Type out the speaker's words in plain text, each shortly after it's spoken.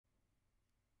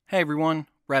Hey everyone,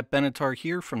 Rat Benatar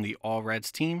here from the Awwrats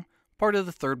team, part of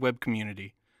the thirdweb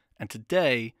community, and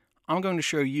today I'm going to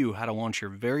show you how to launch your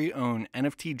very own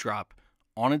NFT drop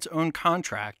on its own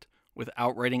contract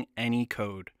without writing any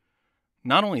code.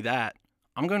 Not only that,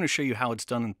 I'm going to show you how it's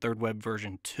done in thirdweb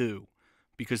version 2,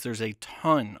 because there's a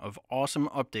ton of awesome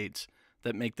updates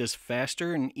that make this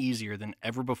faster and easier than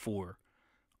ever before,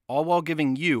 all while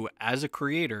giving you, as a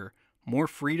creator, more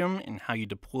freedom in how you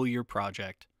deploy your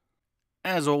project.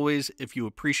 As always, if you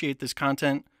appreciate this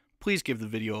content, please give the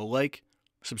video a like,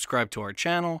 subscribe to our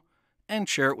channel, and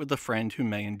share it with a friend who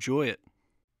may enjoy it.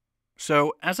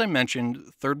 So, as I mentioned,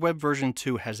 thirdweb version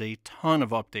 2 has a ton of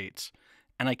updates,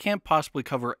 and I can't possibly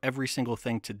cover every single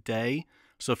thing today,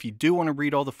 so if you do want to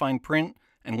read all the fine print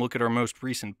and look at our most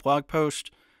recent blog post,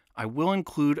 I will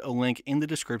include a link in the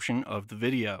description of the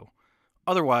video.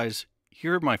 Otherwise,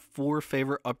 here are my 4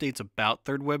 favorite updates about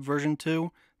thirdweb version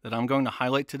 2 that I'm going to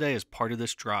highlight today as part of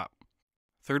this drop.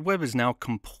 thirdweb is now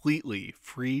completely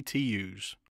free to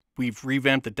use. We've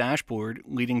revamped the dashboard,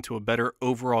 leading to a better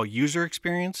overall user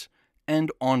experience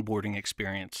and onboarding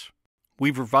experience.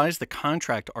 We've revised the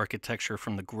contract architecture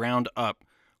from the ground up,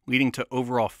 leading to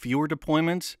overall fewer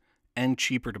deployments and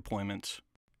cheaper deployments.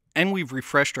 And we've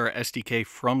refreshed our SDK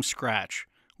from scratch,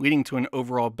 leading to an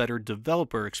overall better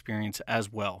developer experience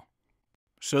as well.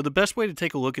 So the best way to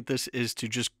take a look at this is to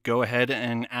just go ahead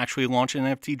and actually launch an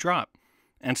NFT drop.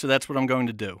 And so that's what I'm going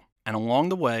to do. And along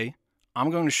the way,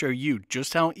 I'm going to show you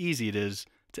just how easy it is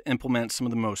to implement some of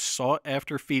the most sought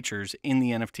after features in the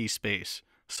NFT space,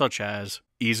 such as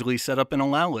easily set up an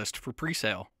allowlist for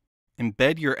presale,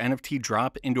 embed your NFT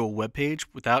drop into a web page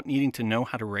without needing to know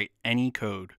how to write any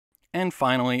code, and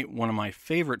finally, one of my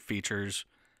favorite features,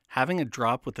 having a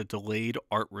drop with a delayed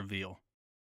art reveal.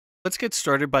 Let's get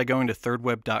started by going to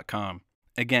thirdweb.com.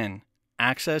 Again,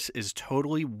 access is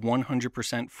totally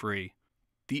 100% free.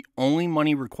 The only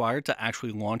money required to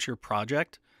actually launch your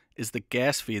project is the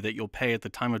gas fee that you'll pay at the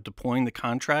time of deploying the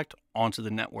contract onto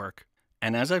the network.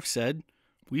 And as I've said,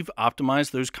 we've optimized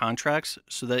those contracts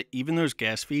so that even those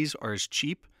gas fees are as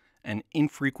cheap and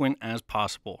infrequent as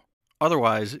possible.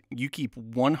 Otherwise, you keep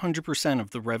 100% of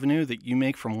the revenue that you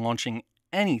make from launching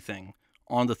anything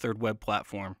on the thirdweb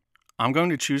platform. I'm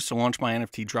going to choose to launch my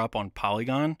NFT drop on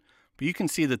Polygon, but you can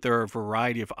see that there are a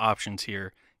variety of options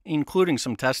here, including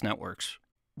some test networks.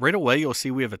 Right away, you'll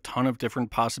see we have a ton of different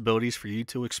possibilities for you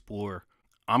to explore.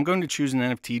 I'm going to choose an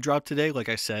NFT drop today, like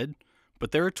I said,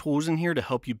 but there are tools in here to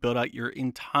help you build out your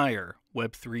entire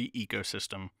Web3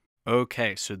 ecosystem.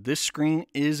 Okay, so this screen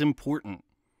is important.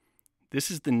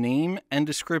 This is the name and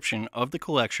description of the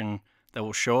collection that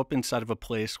will show up inside of a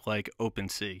place like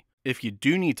OpenSea. If you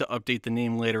do need to update the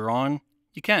name later on,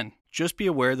 you can. Just be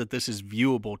aware that this is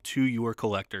viewable to your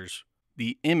collectors.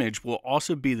 The image will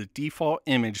also be the default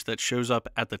image that shows up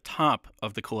at the top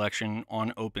of the collection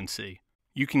on OpenSea.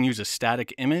 You can use a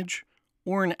static image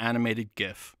or an animated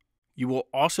GIF. You will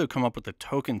also come up with a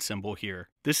token symbol here.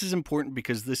 This is important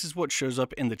because this is what shows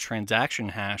up in the transaction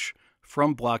hash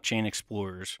from blockchain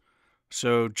explorers.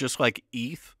 So just like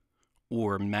ETH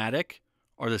or Matic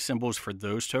are the symbols for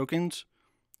those tokens,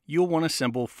 you'll want a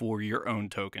symbol for your own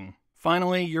token.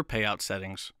 Finally, your payout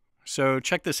settings. So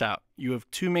check this out. You have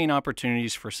 2 main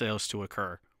opportunities for sales to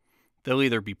occur. They'll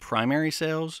either be primary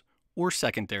sales or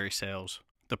secondary sales.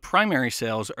 The primary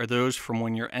sales are those from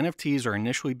when your NFTs are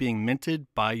initially being minted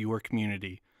by your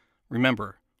community.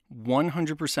 Remember,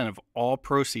 100% of all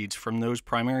proceeds from those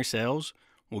primary sales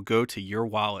will go to your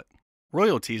wallet.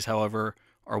 Royalties, however,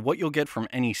 are what you'll get from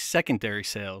any secondary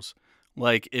sales,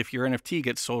 like if your NFT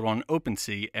gets sold on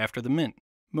OpenSea after the mint.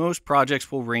 Most projects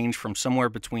will range from somewhere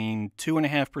between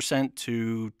 2.5%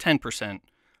 to 10%,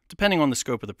 depending on the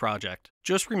scope of the project.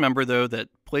 Just remember though that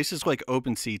places like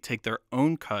OpenSea take their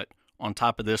own cut on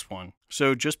top of this one.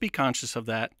 So just be conscious of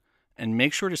that and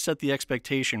make sure to set the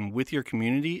expectation with your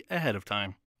community ahead of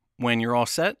time. When you're all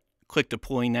set, click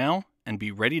Deploy Now and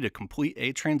be ready to complete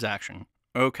a transaction.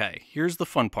 Okay, here's the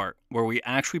fun part, where we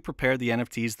actually prepare the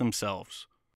NFTs themselves.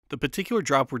 The particular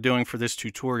drop we're doing for this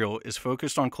tutorial is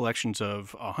focused on collections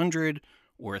of 100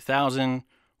 or 1,000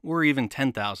 or even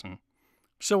 10,000.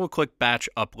 So we'll click Batch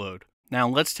Upload. Now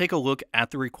let's take a look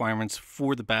at the requirements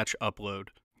for the batch upload.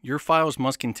 Your files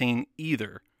must contain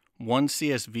either one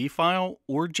CSV file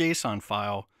or JSON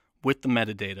file with the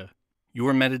metadata.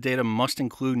 Your metadata must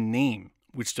include name,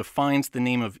 which defines the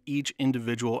name of each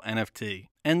individual NFT,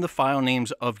 and the file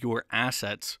names of your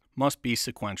assets must be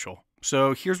sequential.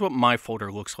 So here's what my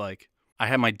folder looks like. I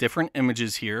have my different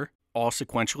images here, all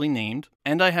sequentially named,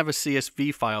 and I have a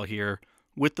CSV file here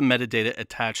with the metadata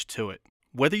attached to it.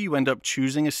 Whether you end up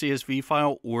choosing a CSV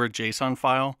file or a JSON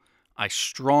file, I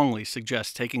strongly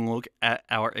suggest taking a look at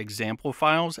our example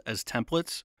files as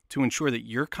templates to ensure that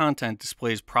your content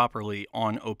displays properly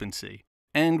on OpenSea.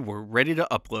 And we're ready to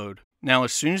upload. Now,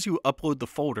 as soon as you upload the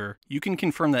folder, you can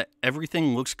confirm that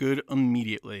everything looks good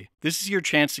immediately. This is your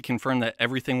chance to confirm that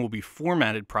everything will be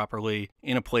formatted properly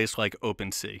in a place like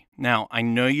OpenSea. Now, I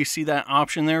know you see that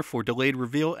option there for delayed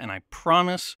reveal, and I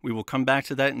promise we will come back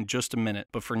to that in just a minute.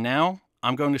 But for now,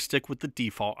 I'm going to stick with the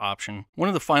default option. One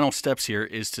of the final steps here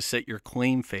is to set your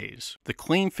claim phase. The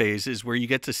claim phase is where you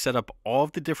get to set up all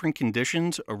of the different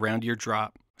conditions around your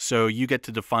drop. So you get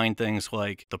to define things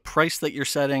like the price that you're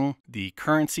setting, the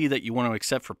currency that you want to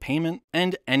accept for payment,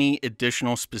 and any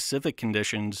additional specific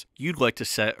conditions you'd like to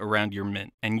set around your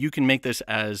mint. And you can make this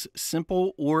as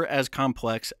simple or as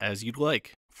complex as you'd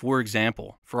like. For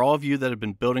example, for all of you that have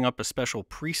been building up a special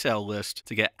pre-sale list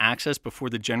to get access before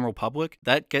the general public,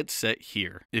 that gets set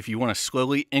here. If you want to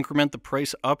slowly increment the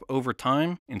price up over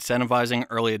time, incentivizing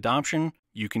early adoption,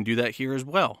 you can do that here as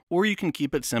well. Or you can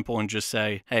keep it simple and just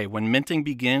say, hey, when minting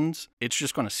begins, it's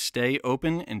just going to stay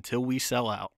open until we sell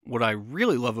out. What I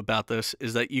really love about this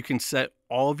is that you can set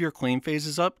all of your claim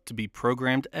phases up to be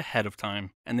programmed ahead of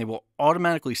time, and they will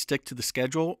automatically stick to the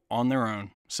schedule on their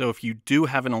own. So if you do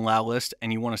have an allow list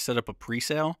and you want to set up a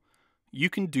pre-sale, you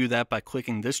can do that by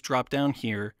clicking this drop down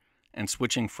here and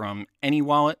switching from any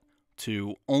wallet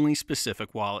to only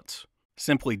specific wallets.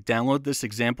 Simply download this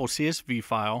example CSV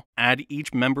file, add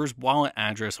each member's wallet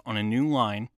address on a new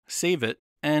line, save it,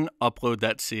 and upload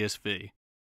that CSV.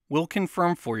 We'll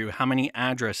confirm for you how many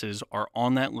addresses are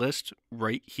on that list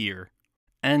right here.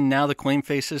 And now the claim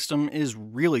phase system is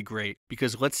really great,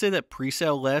 because let's say that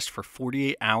pre-sale lasts for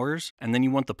 48 hours and then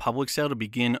you want the public sale to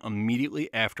begin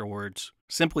immediately afterwards.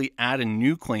 Simply add a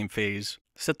new claim phase,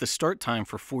 set the start time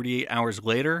for 48 hours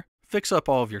later, fix up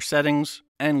all of your settings,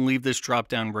 and leave this drop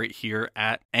down right here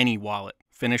at any wallet.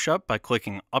 Finish up by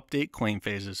clicking Update Claim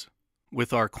Phases.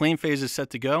 With our claim phases set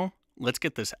to go, let's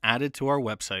get this added to our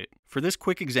website. For this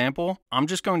quick example, I'm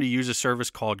just going to use a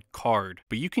service called Card,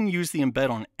 but you can use the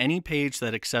embed on any page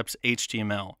that accepts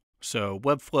HTML. So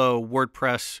Webflow,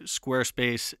 WordPress,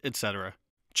 Squarespace, etc.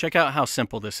 Check out how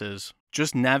simple this is.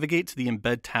 Just navigate to the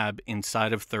Embed tab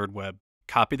inside of thirdweb.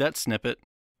 Copy that snippet,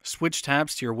 switch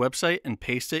tabs to your website and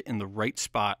paste it in the right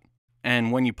spot.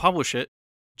 And when you publish it,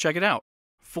 check it out.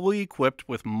 Fully equipped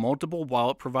with multiple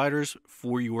wallet providers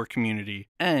for your community,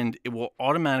 and it will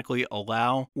automatically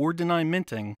allow or deny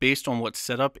minting based on what's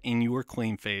set up in your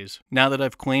claim phase. Now that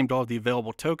I've claimed all the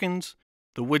available tokens,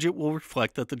 the widget will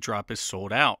reflect that the drop is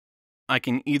sold out. I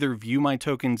can either view my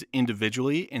tokens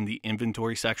individually in the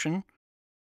inventory section,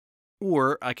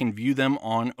 or I can view them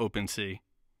on OpenSea.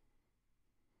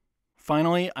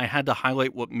 Finally, I had to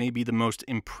highlight what may be the most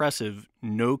impressive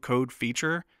no-code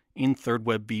feature in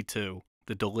thirdweb v2.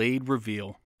 The delayed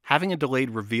reveal. Having a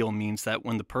delayed reveal means that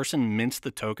when the person mints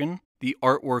the token, the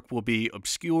artwork will be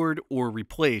obscured or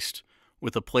replaced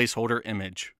with a placeholder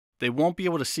image. They won't be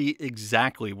able to see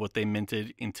exactly what they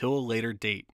minted until a later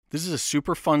date. This is a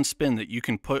super fun spin that you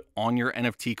can put on your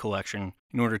NFT collection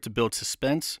in order to build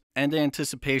suspense and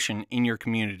anticipation in your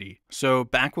community. So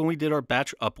back when we did our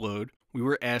batch upload, we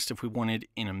were asked if we wanted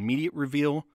an immediate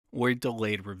reveal or a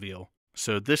delayed reveal.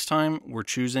 So this time we're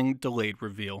choosing delayed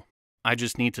reveal. I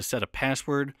just need to set a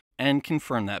password and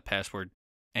confirm that password.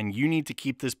 And you need to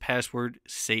keep this password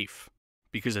safe,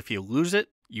 because if you lose it,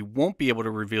 you won't be able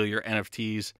to reveal your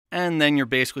NFTs, and then you're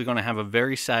basically going to have a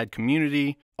very sad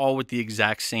community, all with the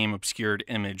exact same obscured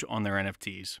image on their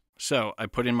NFTs. So I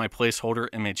put in my placeholder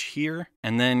image here,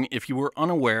 and then if you were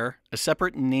unaware, a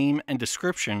separate name and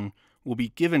description will be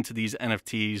given to these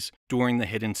NFTs during the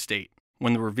hidden state.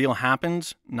 When the reveal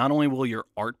happens, not only will your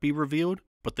art be revealed,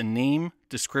 but the name,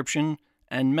 description,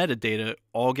 and metadata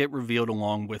all get revealed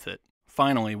along with it.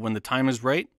 Finally, when the time is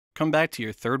right, come back to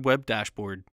your thirdweb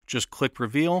dashboard. Just click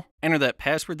reveal, enter that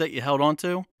password that you held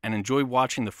onto, and enjoy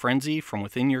watching the frenzy from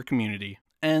within your community.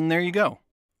 And there you go.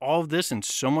 All of this and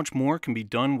so much more can be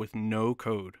done with no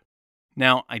code.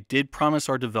 Now, I did promise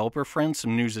our developer friends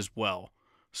some news as well.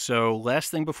 So last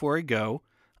thing before I go,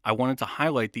 I wanted to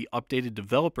highlight the updated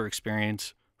developer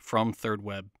experience from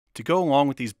thirdweb. To go along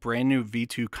with these brand new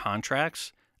v2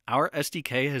 contracts, our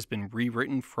SDK has been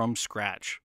rewritten from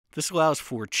scratch. This allows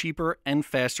for cheaper and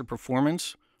faster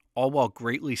performance, all while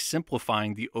greatly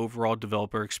simplifying the overall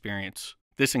developer experience.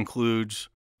 This includes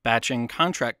batching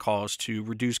contract calls to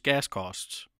reduce gas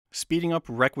costs, speeding up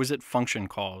requisite function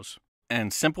calls,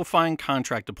 and simplifying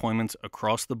contract deployments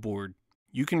across the board.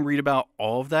 You can read about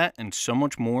all of that and so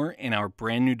much more in our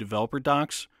brand new developer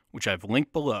docs, which I've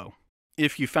linked below.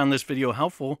 If you found this video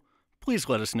helpful, please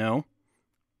let us know.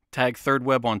 Tag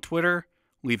thirdweb on Twitter,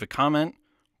 leave a comment,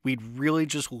 We'd really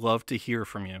just love to hear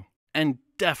from you. And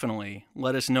definitely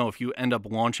let us know if you end up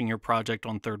launching your project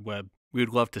on thirdweb. We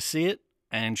would love to see it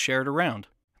and share it around.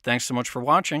 Thanks so much for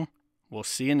watching. We'll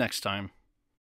see you next time.